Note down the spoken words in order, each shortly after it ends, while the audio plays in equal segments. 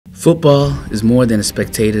Football is more than a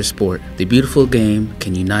spectator sport. The beautiful game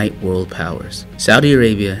can unite world powers. Saudi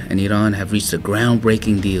Arabia and Iran have reached a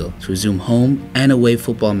groundbreaking deal to resume home and away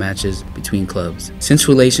football matches between clubs. Since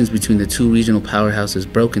relations between the two regional powerhouses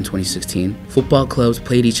broke in 2016, football clubs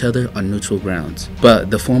played each other on neutral grounds.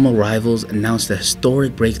 But the former rivals announced a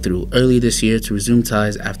historic breakthrough early this year to resume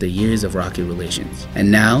ties after years of rocky relations.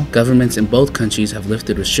 And now, governments in both countries have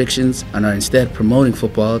lifted restrictions and are instead promoting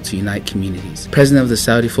football to unite communities. President of the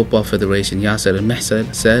Saudi Football Confederation Yasser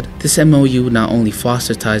al-Mahsad said, "This MOU not only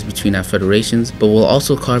fosters ties between our federations, but will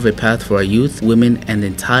also carve a path for our youth, women, and the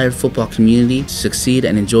entire football community to succeed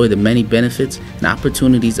and enjoy the many benefits and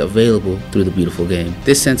opportunities available through the beautiful game."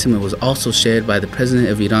 This sentiment was also shared by the president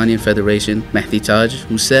of Iranian Federation, Mehdi Taj,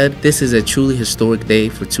 who said, "This is a truly historic day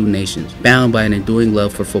for two nations, bound by an enduring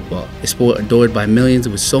love for football, a sport adored by millions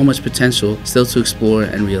with so much potential still to explore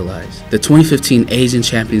and realize." The 2015 Asian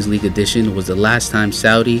Champions League edition was the last time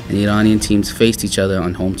Saudi and Iranian teams faced each other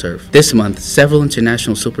on home turf. This month, several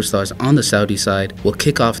international superstars on the Saudi side will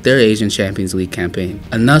kick off their Asian Champions League campaign.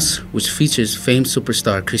 Al-Nasr, which features famed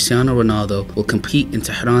superstar Cristiano Ronaldo, will compete in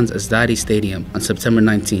Tehran's Azadi Stadium on September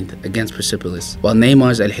 19th against Persepolis, while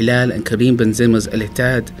Neymar's Al-Hilal and Karim Benzema's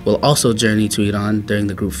Al-Ittihad will also journey to Iran during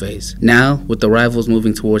the group phase. Now, with the rivals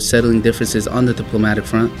moving towards settling differences on the diplomatic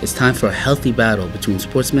front, it's time for a healthy battle between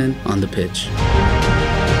sportsmen on the pitch.